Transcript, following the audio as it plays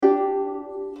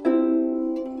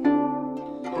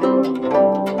Hello,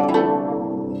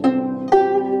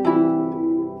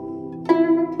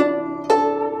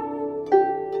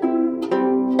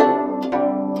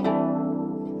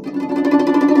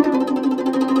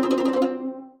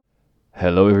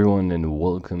 everyone, and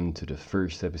welcome to the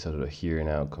first episode of the Here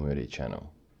Now community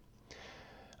channel.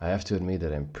 I have to admit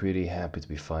that I'm pretty happy to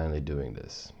be finally doing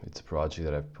this. It's a project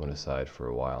that I've put aside for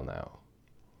a while now.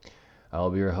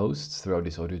 I'll be your host throughout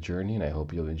this audio journey, and I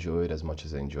hope you'll enjoy it as much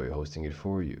as I enjoy hosting it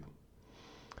for you.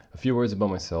 A few words about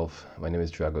myself. My name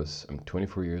is Dragos. I'm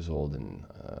 24 years old and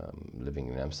living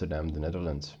in Amsterdam, the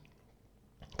Netherlands.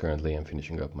 Currently, I'm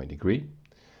finishing up my degree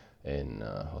in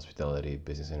hospitality,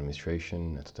 business and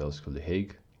administration at Hotel School The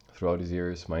Hague. Throughout these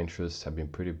years, my interests have been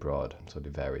pretty broad, so they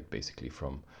varied basically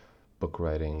from book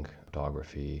writing,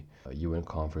 photography, UN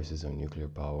conferences on nuclear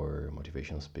power,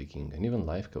 motivational speaking, and even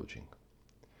life coaching.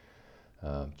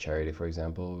 Charity, for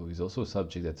example, is also a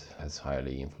subject that has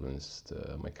highly influenced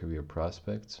my career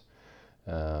prospects,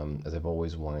 as I've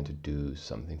always wanted to do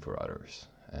something for others.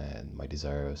 And my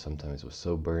desire sometimes was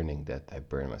so burning that I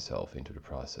burned myself into the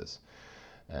process.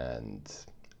 And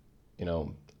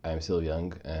I am still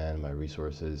young and my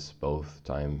resources, both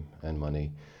time and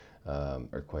money,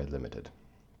 are quite limited,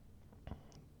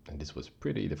 and this was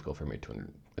pretty difficult for me to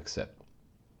accept.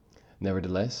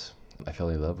 Nevertheless, I fell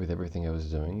in love with everything I was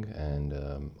doing,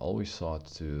 and always sought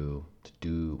to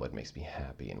do what makes me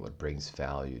happy and what brings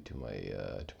value to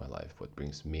my life, what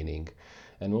brings meaning.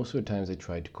 And most of the times I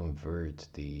try to convert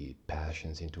the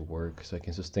passions into work so I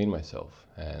can sustain myself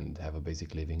and have a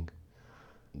basic living,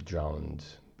 drowned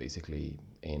basically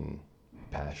in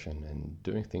passion and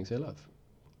doing things I love.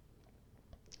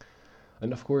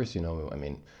 And of course,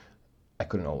 I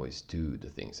couldn't always do the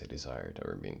things I desired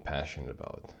or been passionate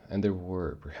about, and there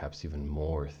were perhaps even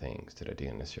more things that I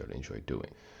didn't necessarily enjoy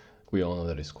doing. We all know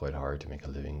that it's quite hard to make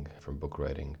a living from book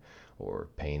writing or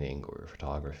painting or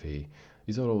photography.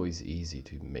 It's not always easy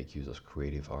to make use of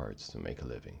creative arts to make a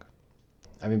living.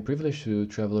 I've been privileged to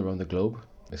travel around the globe,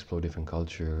 explore different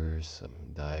cultures,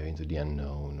 dive into the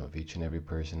unknown of each and every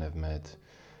person I've met,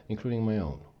 including my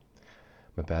own.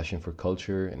 My passion for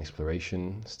culture and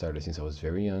exploration started since I was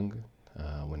very young,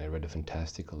 when I read a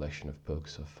fantastic collection of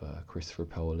books of Christopher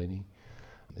Paolini.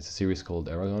 It's a series called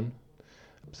Aragon.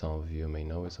 Some of you may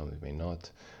know it, some of you may not,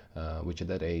 which at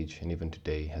that age and even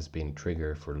today has been a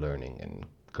trigger for learning and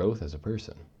growth as a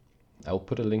person. I'll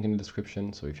put a link in the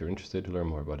description, so if you're interested to learn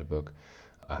more about the book,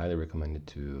 I highly recommend it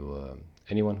to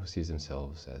anyone who sees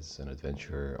themselves as an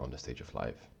adventurer on the stage of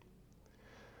life.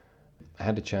 I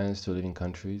had the chance to live in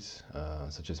countries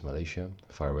such as Malaysia,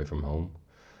 far away from home,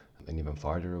 and even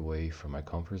farther away from my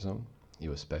comfort zone. It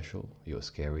was special, it was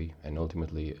scary, and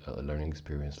ultimately a learning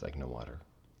experience like no other.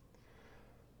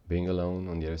 Being alone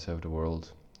on the other side of the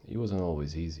world, it wasn't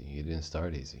always easy, it didn't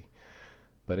start easy.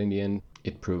 But in the end,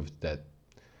 it proved that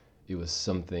it was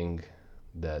something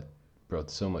that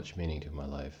brought so much meaning to my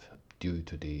life due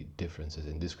to the differences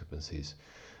and discrepancies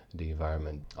the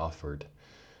environment offered,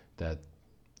 that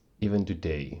even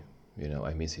today,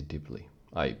 I miss it deeply.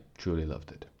 I truly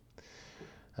loved it.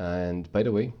 And by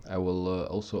the way, I will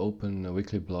also open a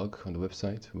weekly blog on the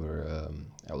website where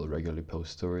I will regularly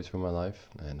post stories from my life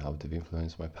and how they've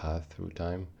influenced my path through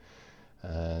time,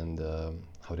 and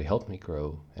how they helped me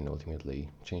grow and ultimately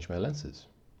change my lenses.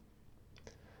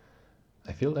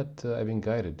 I feel that I've been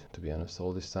guided, to be honest,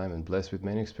 all this time and blessed with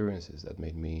many experiences that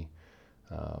made me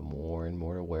more and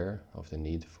more aware of the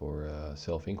need for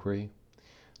self-inquiry,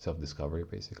 self-discovery,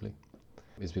 basically.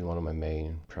 It's been one of my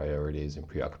main priorities and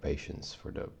preoccupations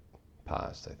for the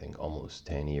past, I think, almost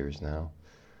 10 years now.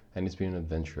 And it's been an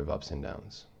adventure of ups and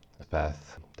downs, a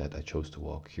path that I chose to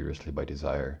walk curiously by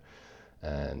desire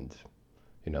and,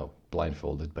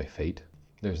 blindfolded by fate.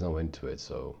 There's no end to it,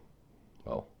 so,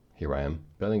 well, here I am,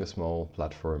 building a small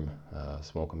platform, a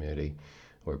small community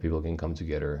where people can come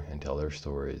together and tell their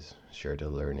stories, share their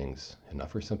learnings, and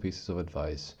offer some pieces of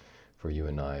advice for you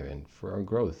and I and for our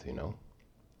growth,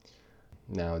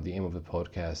 Now, the aim of the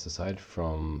podcast, aside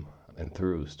from and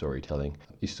through storytelling,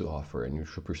 is to offer a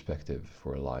neutral perspective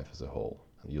for life as a whole.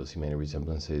 You'll see many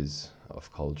resemblances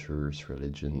of cultures,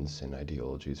 religions, and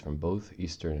ideologies from both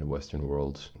Eastern and Western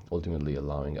worlds, ultimately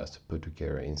allowing us to put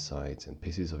together insights and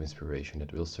pieces of inspiration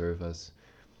that will serve us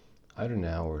either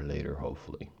now or later,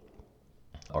 hopefully.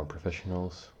 Our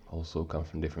professionals also come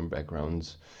from different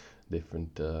backgrounds,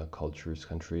 different cultures,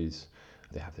 countries.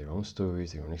 They have their own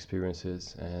stories, their own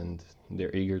experiences, and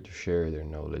they're eager to share their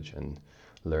knowledge and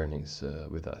learnings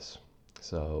with us.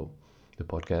 So the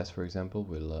podcast, for example,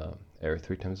 will air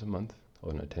 3 times a month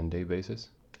on a 10-day basis.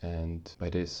 And by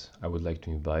this, I would like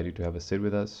to invite you to have a sit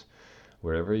with us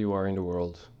wherever you are in the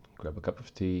world. Grab a cup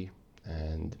of tea,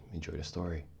 and enjoy the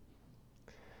story.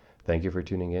 Thank you for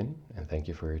tuning in, and thank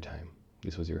you for your time.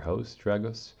 This was your host,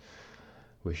 Dragos.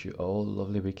 Wish you all a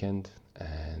lovely weekend,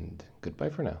 and goodbye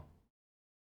for now.